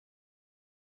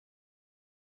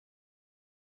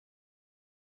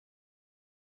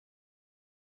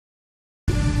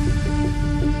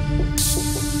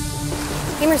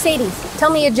Mercedes, tell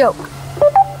me a joke.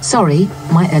 Sorry,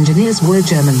 my engineers were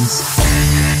Germans.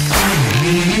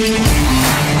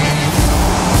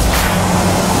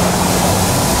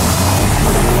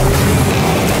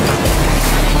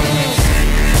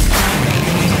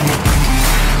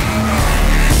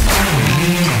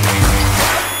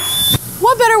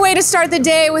 What better way to start the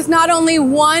day with not only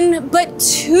one, but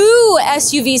two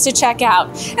SUVs to check out?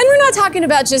 And we're not talking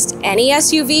about just any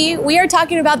SUV. We are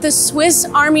talking about the Swiss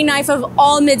Army knife of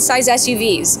all midsize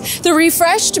SUVs, the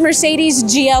refreshed Mercedes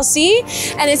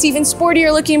GLC, and its even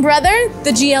sportier looking brother,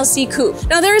 the GLC Coupe.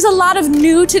 Now there is a lot of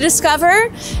new to discover,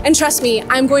 and trust me,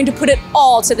 I'm going to put it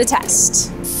all to the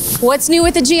test. What's new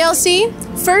with the GLC?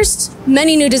 First,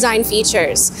 many new design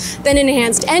features. Then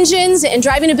enhanced engines and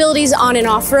driving abilities on and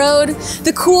off-road.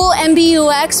 The cool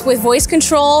MBUX with voice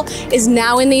control is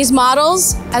now in these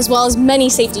models, as well as many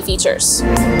safety features.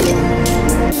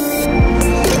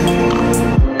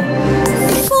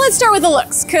 Well, let's start with the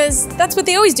looks, because that's what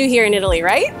they always do here in Italy,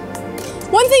 right?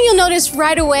 One thing you'll notice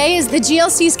right away is the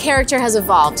GLC's character has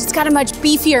evolved. It's got a much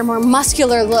beefier, more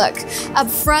muscular look. Up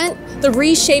front, the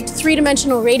reshaped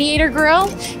three-dimensional radiator grille,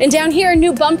 and down here, a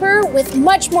new bumper with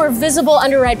much more visible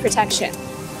under-ride protection.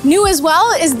 New as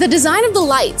well is the design of the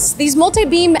lights. These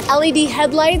multi-beam LED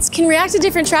headlights can react to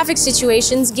different traffic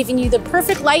situations, giving you the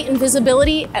perfect light and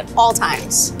visibility at all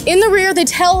times. In the rear, the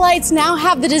tail lights now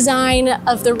have the design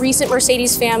of the recent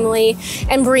Mercedes family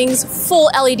and brings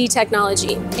full LED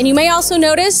technology. And you may also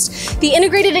notice the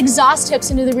integrated exhaust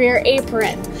tips into the rear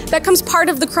apron. That comes part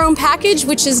of the chrome package,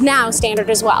 which is now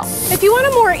standard as well. If you want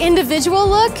a more individual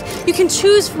look, you can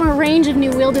choose from a range of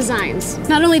new wheel designs.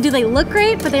 Not only do they look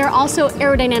great, but they are also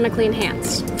aerodynamically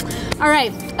enhanced. All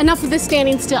right, enough of this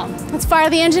standing still. Let's fire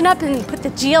the engine up and put the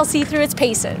GLC through its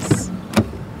paces.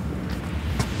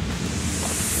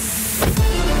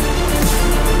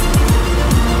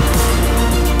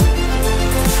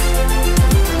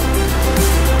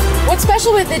 What's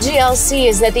special with the GLC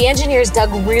is that the engineers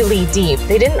dug really deep.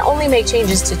 They didn't only make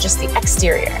changes to just the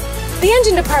exterior. The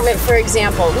engine department, for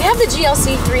example, we have the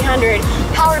GLC 300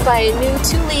 powered by a new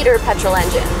 2-liter petrol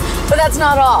engine. But that's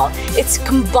not all. It's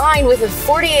combined with a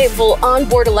 48-volt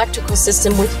onboard electrical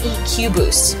system with EQ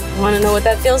boost. You want to know what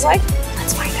that feels like?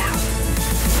 Let's find out.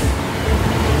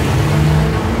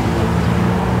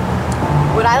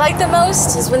 What I like the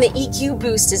most is when the EQ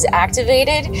boost is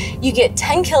activated, you get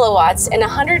 10 kilowatts and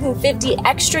 150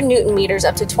 extra Newton meters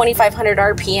up to 2,500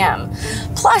 RPM.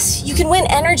 Plus, you can win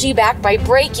energy back by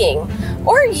braking,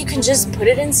 or you can just put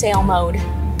it in sail mode.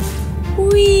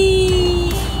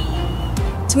 Whee!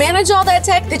 To manage all that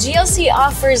tech, the GLC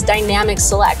offers Dynamic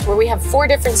Select, where we have 4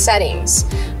 different settings.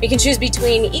 We can choose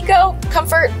between Eco,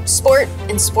 Comfort, Sport,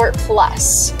 and Sport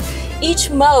Plus. Each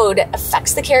mode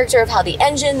affects the character of how the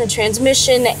engine, the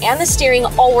transmission, and the steering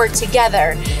all work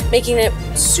together, making it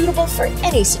suitable for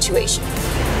any situation.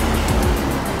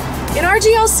 In our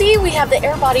GLC, we have the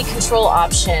air body control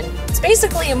option. It's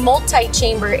basically a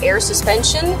multi-chamber air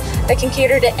suspension that can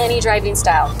cater to any driving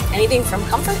style, anything from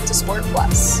Comfort to Sport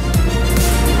Plus.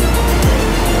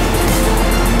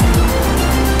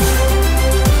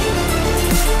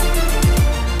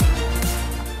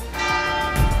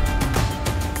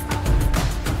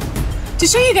 To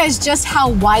show you guys just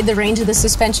how wide the range of the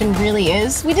suspension really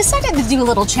is, we decided to do a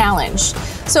little challenge.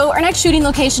 So our next shooting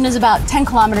location is about 10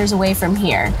 kilometers away from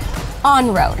here,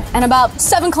 on-road, and about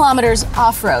 7 kilometers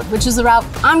off-road, which is the route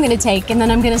I'm gonna take, and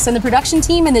then I'm gonna send the production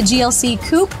team in the GLC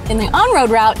Coupe in the on-road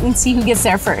route and see who gets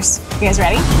there first. You guys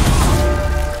ready?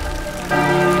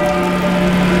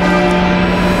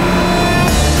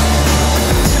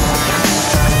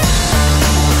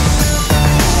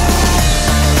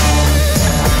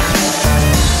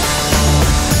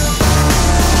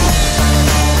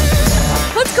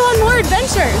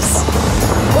 Adventures.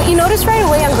 What you notice right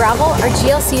away on gravel, our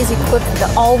GLC is equipped with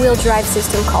the all-wheel drive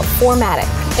system called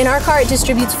 4MATIC. In our car, it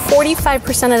distributes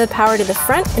 45% of the power to the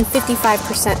front and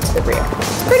 55% to the rear.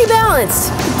 It's pretty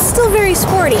balanced. It's still very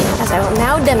sporty, as I will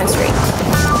now demonstrate.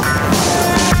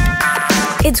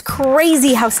 It's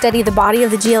crazy how steady the body of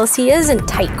the GLC is in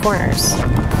tight corners.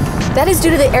 That is due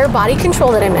to the air body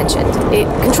control that I mentioned. It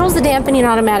controls the dampening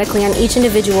automatically on each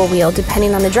individual wheel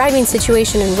depending on the driving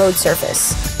situation and road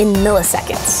surface in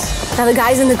milliseconds. Now the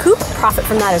guys in the coupe profit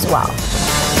from that as well.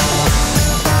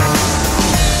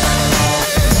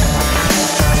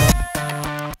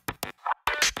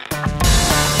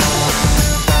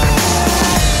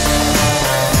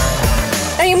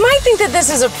 Now you might think that this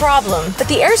is a problem, but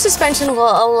the air suspension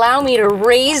will allow me to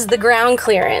raise the ground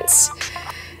clearance.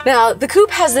 Now, the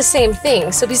coupe has the same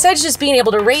thing, so besides just being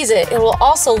able to raise it, it will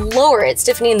also lower it,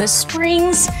 stiffening the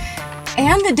springs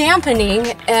and the dampening,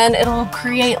 and it'll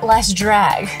create less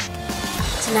drag.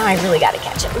 So now I really gotta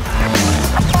catch him.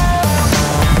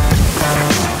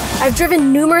 I've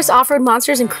driven numerous off-road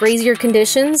monsters in crazier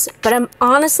conditions, but I'm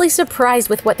honestly surprised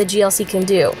with what the GLC can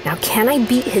do. Now, can I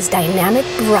beat his dynamic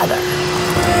brother?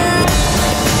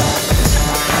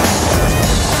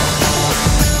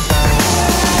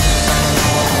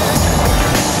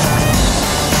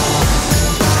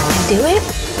 Do it?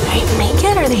 Did I make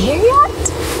it? Are they here yet?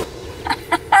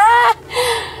 I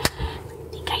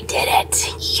think I did it.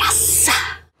 Yes!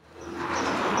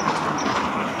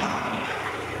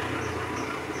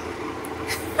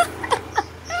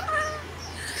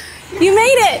 You made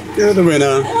it! You're the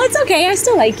winner. Well, it's okay. I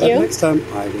still like you. But next time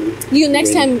I will.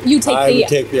 Next time you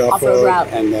take the off-road route.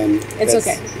 And then it's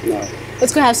okay. No.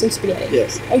 Let's go have some spaghetti.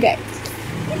 Yes. Okay.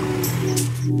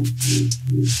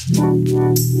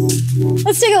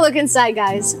 Let's take a look inside,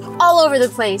 guys. All over the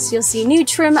place, you'll see new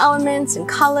trim elements and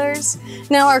colors.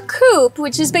 Now, our coupe,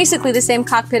 which is basically the same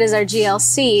cockpit as our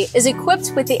GLC, is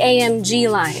equipped with the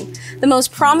AMG line. The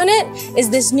most prominent is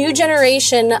this new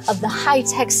generation of the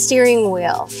high-tech steering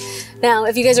wheel. Now,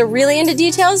 if you guys are really into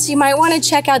details, you might want to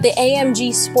check out the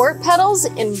AMG Sport pedals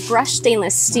in brushed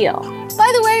stainless steel.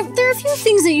 By the way, there are a few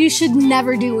things that you should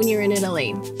never do when you're in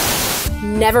Italy.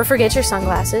 Never forget your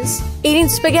sunglasses, eating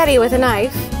spaghetti with a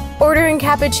knife, ordering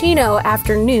cappuccino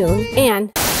after noon,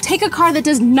 and take a car that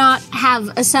does not have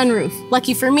a sunroof.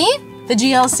 Lucky for me, the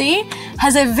GLC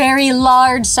has a very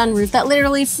large sunroof that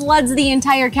literally floods the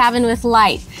entire cabin with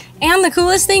light. And the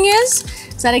coolest thing is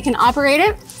that I can operate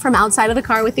it from outside of the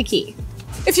car with the key.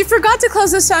 If you forgot to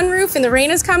close the sunroof and the rain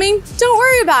is coming, don't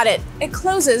worry about it. It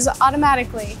closes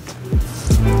automatically.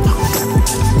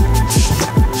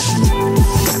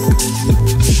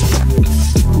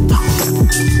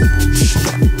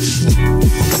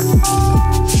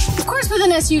 Of course, with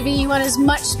an SUV, you want as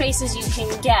much space as you can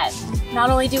get. Not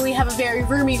only do we have a very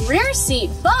roomy rear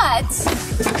seat, but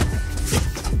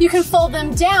you can fold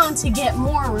them down to get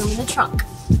more room in the trunk.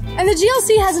 And the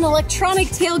GLC has an electronic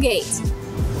tailgate.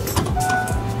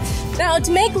 Now,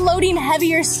 to make loading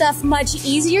heavier stuff much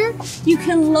easier, you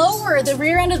can lower the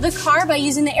rear end of the car by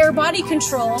using the air body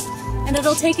control, and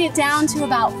it'll take it down to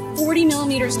about 40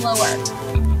 millimeters lower.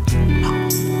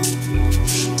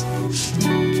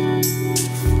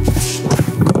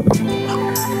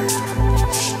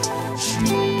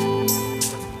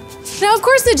 Now, of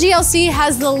course, the GLC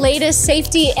has the latest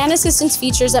safety and assistance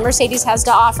features that Mercedes has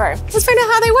to offer. Let's find out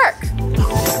how they work.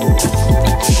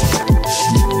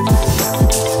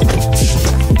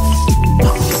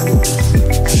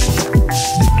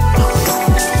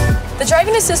 The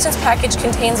driving assistance package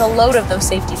contains a load of those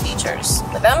safety features.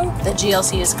 With them, the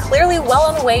GLC is clearly well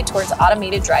on the way towards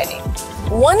automated driving.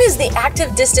 One is the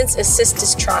Active Distance Assist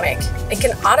Distronic. It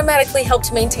can automatically help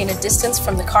to maintain a distance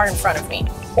from the car in front of me.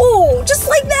 Ooh, just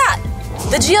like that!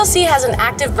 The GLC has an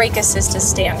active brake assist as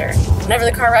standard. Whenever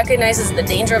the car recognizes the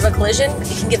danger of a collision, it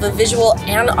can give a visual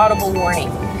and audible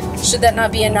warning. Should that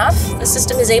not be enough, the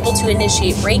system is able to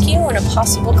initiate braking when a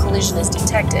possible collision is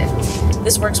detected.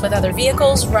 This works with other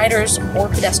vehicles, riders, or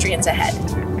pedestrians ahead.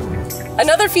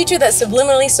 Another feature that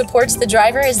subliminally supports the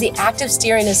driver is the active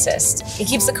steering assist. It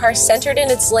keeps the car centered in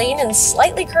its lane and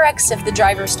slightly corrects if the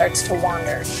driver starts to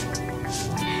wander.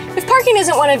 If parking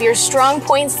isn't one of your strong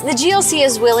points, the GLC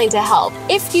is willing to help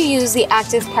if you use the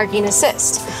active parking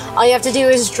assist. All you have to do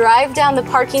is drive down the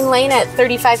parking lane at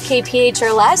 35 kph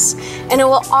or less, and it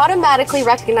will automatically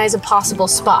recognize a possible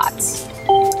spot.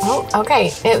 Oh,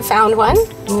 okay, it found one.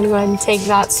 I'm gonna go ahead and take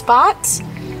that spot.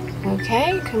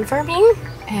 Okay, confirming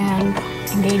and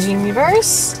engaging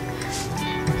reverse.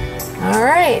 All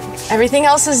right, everything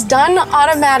else is done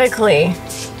automatically.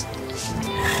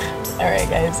 All right,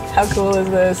 guys, how cool is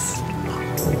this?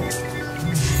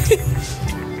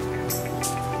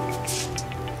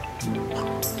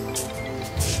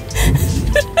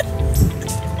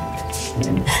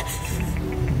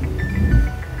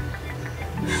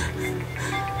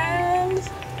 And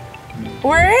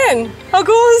we're in. How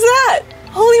cool is that?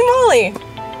 Holy moly.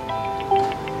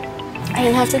 I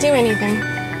didn't have to do anything.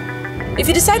 If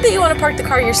you decide that you want to park the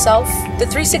car yourself, the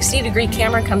 360-degree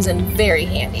camera comes in very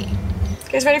handy.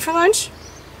 You guys ready for lunch?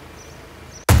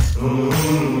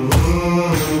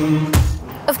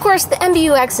 Of course, the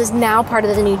MBUX is now part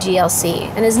of the new GLC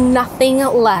and is nothing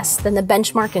less than the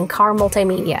benchmark in car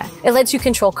multimedia. It lets you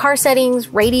control car settings,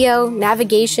 radio,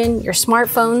 navigation, your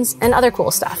smartphones, and other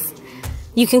cool stuff.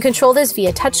 You can control this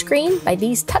via touchscreen by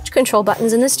these touch control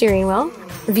buttons in the steering wheel,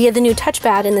 via the new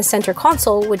touchpad in the center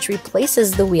console, which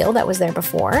replaces the wheel that was there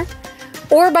before,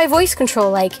 or by voice control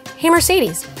like, "Hey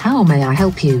Mercedes, How may I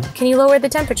help you? can you lower the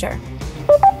temperature?"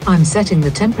 I'm setting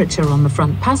the temperature on the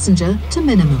front passenger to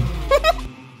minimum.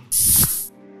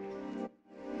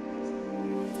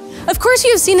 Of course,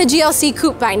 you have seen the GLC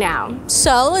Coupe by now.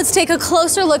 So let's take a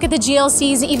closer look at the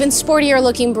GLC's even sportier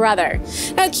looking brother.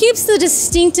 Now it keeps the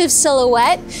distinctive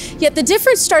silhouette, yet the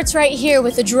difference starts right here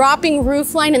with the dropping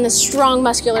roofline and the strong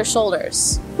muscular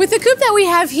shoulders. With the coupe that we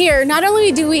have here, not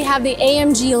only do we have the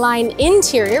AMG line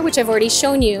interior, which I've already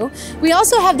shown you, we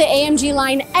also have the AMG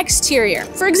line exterior.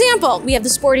 For example, we have the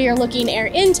sportier looking air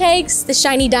intakes, the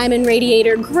shiny diamond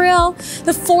radiator grille,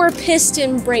 the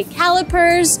 4-piston brake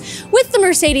calipers, with the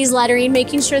Mercedes lettering,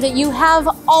 making sure that you have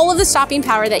all of the stopping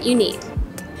power that you need.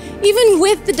 Even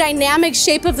with the dynamic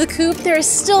shape of the coupe, there is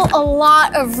still a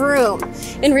lot of room.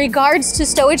 In regards to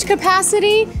stowage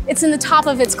capacity, it's in the top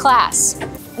of its class.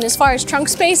 And as far as trunk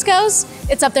space goes,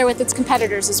 it's up there with its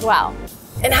competitors as well.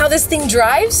 And how this thing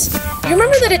drives? You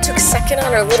remember that it took second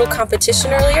on our little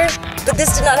competition earlier? But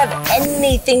this did not have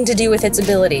anything to do with its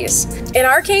abilities. In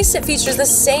our case, it features the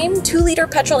same 2-liter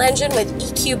petrol engine with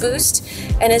EQ boost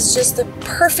and is just the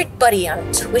perfect buddy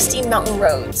on twisty mountain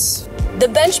roads. The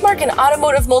benchmark in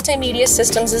automotive multimedia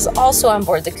systems is also on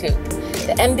board the coupe.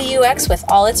 The MBUX with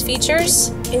all its features,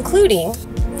 including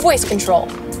voice control.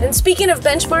 And speaking of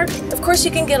benchmark, of course you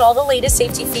can get all the latest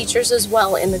safety features as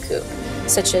well in the coupe,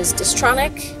 such as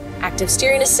Distronic, active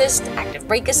steering assist, active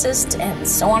brake assist, and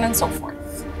so on and so forth.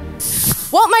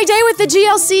 Well, my day with the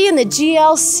GLC and the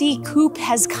GLC Coupe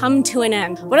has come to an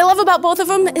end. What I love about both of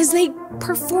them is they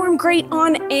perform great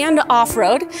on and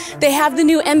off-road. They have the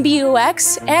new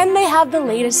MBUX and they have the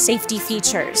latest safety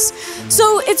features.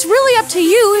 So it's really up to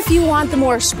you if you want the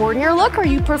more sportier look or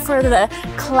you prefer the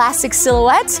classic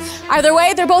silhouette. Either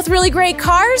way, they're both really great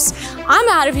cars. I'm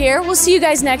out of here. We'll see you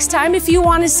guys next time. If you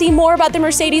want to see more about the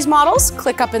Mercedes models,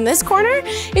 click up in this corner.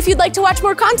 If you'd like to watch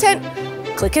more content,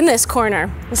 click in this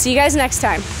corner. We'll see you guys next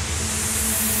time.